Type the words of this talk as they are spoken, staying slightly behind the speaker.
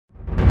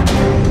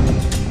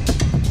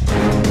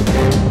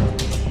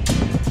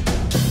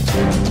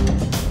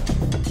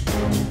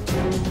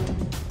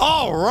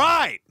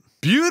right.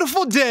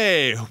 Beautiful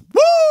day.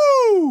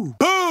 Woo!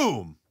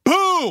 Boom!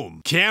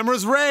 Boom!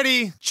 Camera's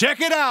ready.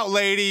 Check it out,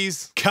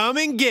 ladies. Come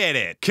and get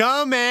it.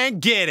 Come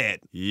and get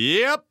it.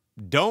 Yep.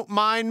 Don't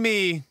mind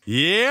me.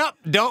 Yep,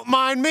 don't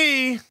mind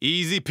me.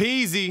 Easy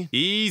peasy.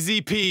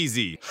 Easy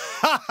peasy.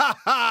 Ha ha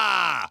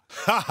ha!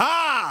 Ha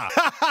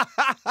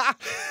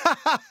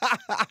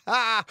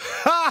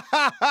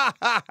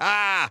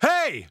ha!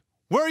 Hey!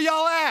 Where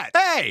y'all at?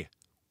 Hey!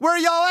 Where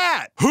y'all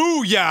at?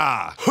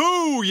 Hoo-yah!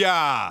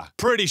 Hoo-yah!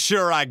 Pretty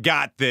sure I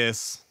got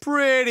this.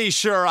 Pretty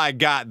sure I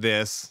got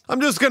this.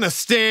 I'm just gonna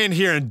stand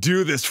here and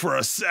do this for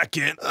a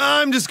second.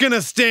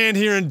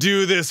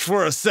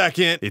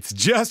 It's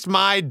just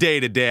my day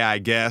today, I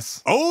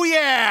guess. Oh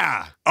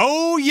yeah!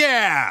 Oh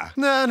yeah!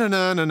 Na na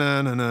na na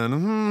na na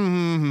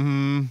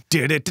na.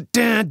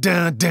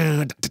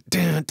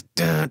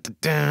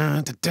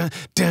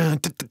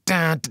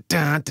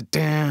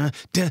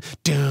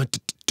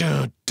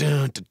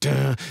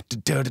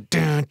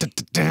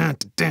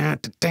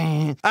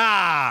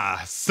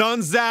 Ah,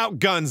 sun's out,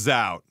 guns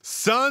out.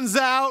 Sun's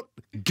out,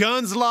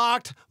 guns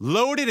locked,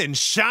 loaded and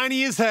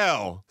shiny as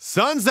hell.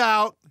 Sun's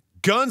out,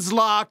 guns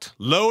locked,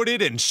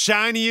 loaded and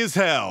shiny as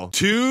hell.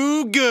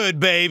 Too good,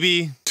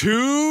 baby.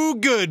 Too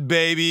good,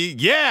 baby.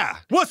 Yeah.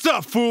 What's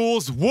up,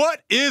 fools?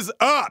 What is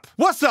up?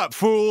 What's up,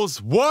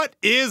 fools? What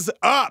is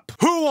up?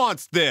 Who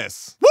wants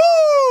this?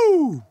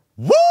 Woo!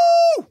 Woo!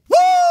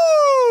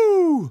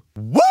 Woo!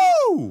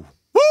 Woo!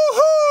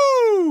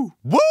 Woohoo!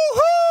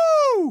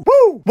 Woohoo!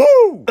 Woo!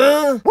 Woo! Woo!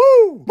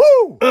 Woo!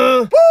 Woo!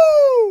 Woo!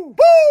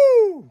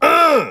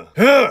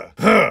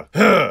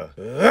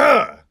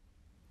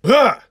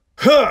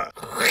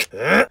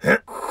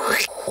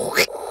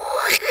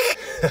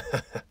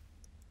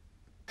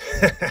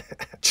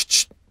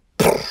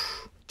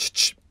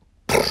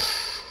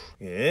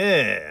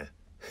 Yeah.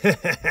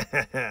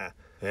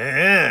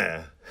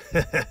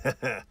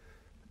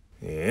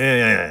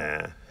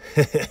 Yeah.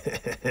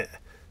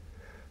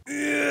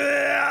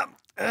 Yeah.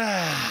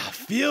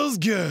 Feels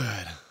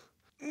good.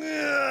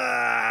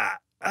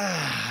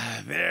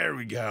 There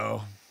we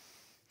go.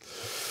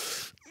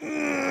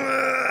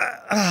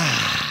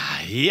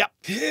 Yep.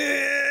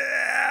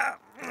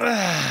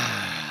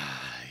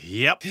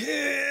 Yep.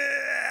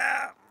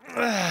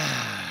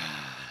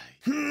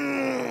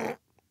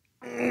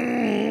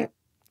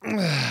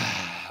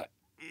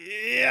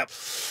 Yep.